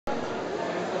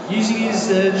using his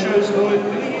chosen, or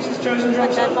will he use his chosen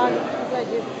drop zone?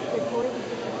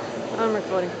 I'm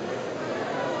recording.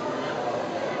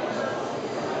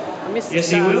 I missed Yes,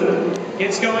 he will.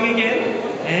 Gets going again,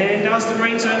 and does the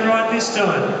green turn right this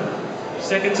time.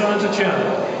 Second time's a charm.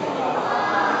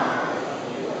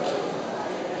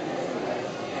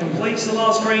 Completes the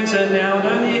last green turn now, and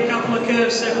only a couple of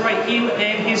curves separate him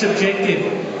and his objective.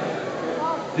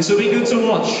 This will be good to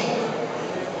watch.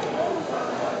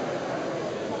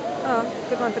 Oh,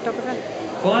 good one, photographer.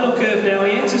 Final curve now,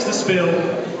 he enters the spill.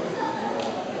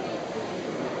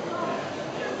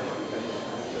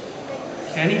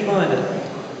 Can he find it?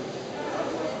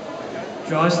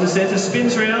 Drives to the centre,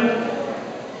 spins round.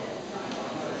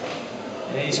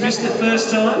 And he's missed it first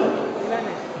time.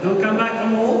 He'll come back for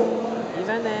more. He's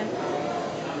on there.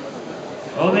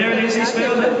 Oh, there it is, he's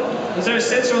found it. Is there a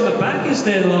sensor on the back? Is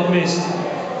there that I've missed?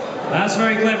 That's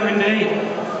very clever indeed.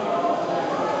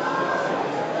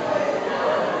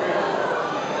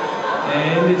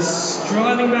 And it's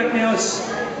driving back now, it's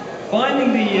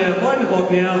finding the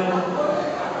block now.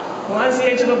 Finds the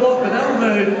edge of the block, but that'll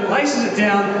do. Laces it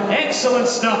down. Excellent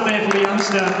stuff there from the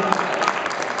youngster.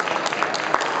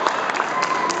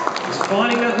 He's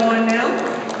finding that line now.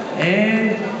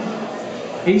 And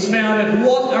he's found it.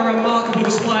 What a remarkable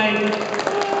display.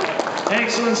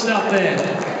 Excellent stuff there.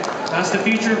 That's the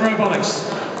future of robotics.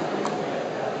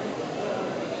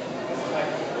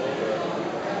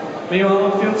 Meanwhile,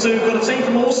 on field 2, we've got a team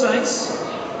from All Saints.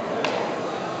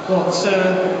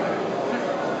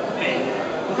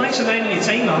 Thanks for naming your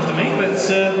team after me, but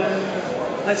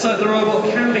let's hope the robot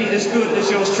can be as good as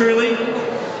yours truly.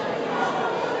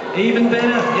 Even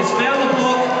better, it's found the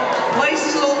block,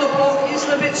 places it on the block,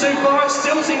 isn't a bit too far, it's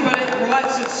tilting, but it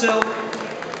rights itself.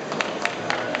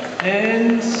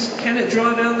 And can it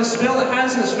drive out the spell? It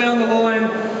has, and it's found the line.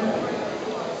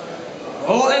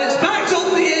 Oh, and it's